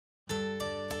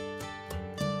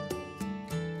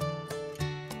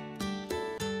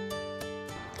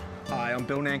Hi, I'm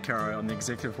Bill Nancaro. I'm the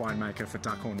executive winemaker for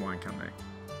Duckhorn Wine Company.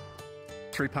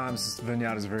 Three Palms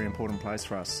Vineyard is a very important place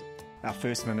for us. Our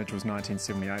first vintage was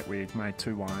 1978. We made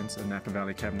two wines, a Napa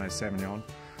Valley Cabernet Sauvignon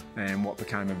and what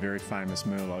became a very famous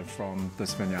Merlot from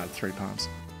this vineyard, Three Palms.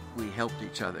 We helped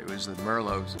each other. It was the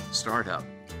Merlot startup,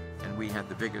 and we had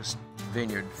the biggest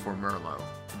vineyard for Merlot.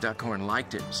 Duckhorn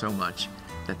liked it so much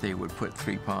that they would put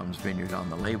Three Palms Vineyard on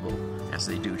the label, as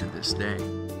they do to this day.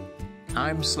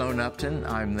 I'm Sloan Upton.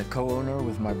 I'm the co-owner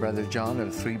with my brother John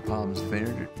of Three Palms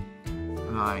Vineyard.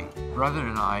 My brother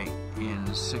and I,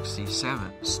 in '67,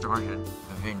 started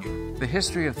the vineyard. The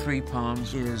history of Three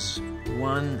Palms is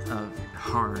one of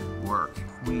hard work.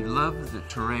 We loved the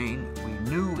terrain. We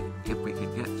knew if we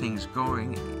could get things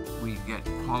going, we'd get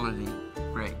quality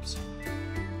grapes.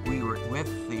 We were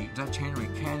with the Dutch Henry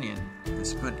Canyon.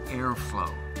 It's good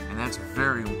airflow, and that's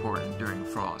very important during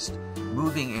frost.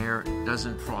 Moving air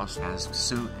doesn't frost as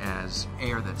soon as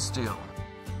air that's still.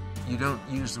 You don't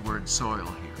use the word soil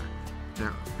here. There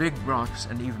are big rocks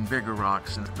and even bigger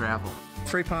rocks and gravel.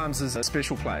 Three Palms is a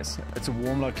special place. It's a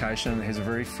warm location, it has a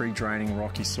very free-draining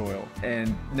rocky soil,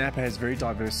 and Napa has very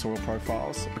diverse soil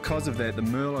profiles. Because of that, the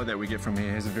Merlot that we get from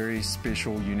here has a very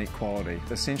special, unique quality.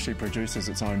 It essentially produces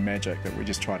its own magic that we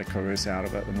just try to coerce out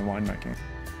of it in the winemaking.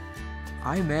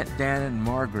 I met Dan and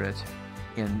Margaret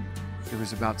it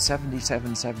was about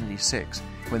 77, 76,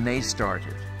 when they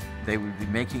started. They would be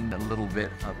making a little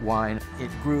bit of wine. It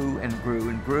grew and grew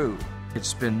and grew.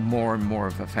 It's been more and more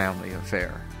of a family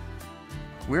affair.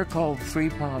 We're called Three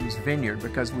Palms Vineyard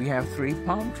because we have three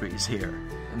palm trees here.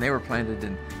 And they were planted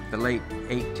in the late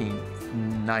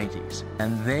 1890s.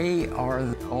 And they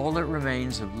are all that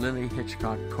remains of Lily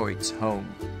Hitchcock Coit's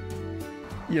home.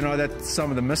 You know, that's some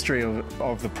of the mystery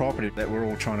of the property that we're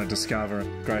all trying to discover.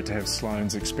 Great to have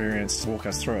Sloan's experience walk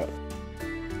us through it.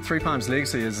 Three Palms'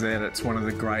 legacy is that it's one of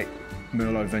the great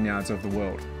Merlot vineyards of the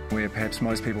world, where perhaps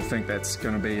most people think that's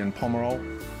going to be in Pomerol,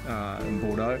 in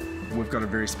Bordeaux. We've got a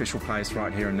very special place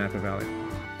right here in Napa Valley.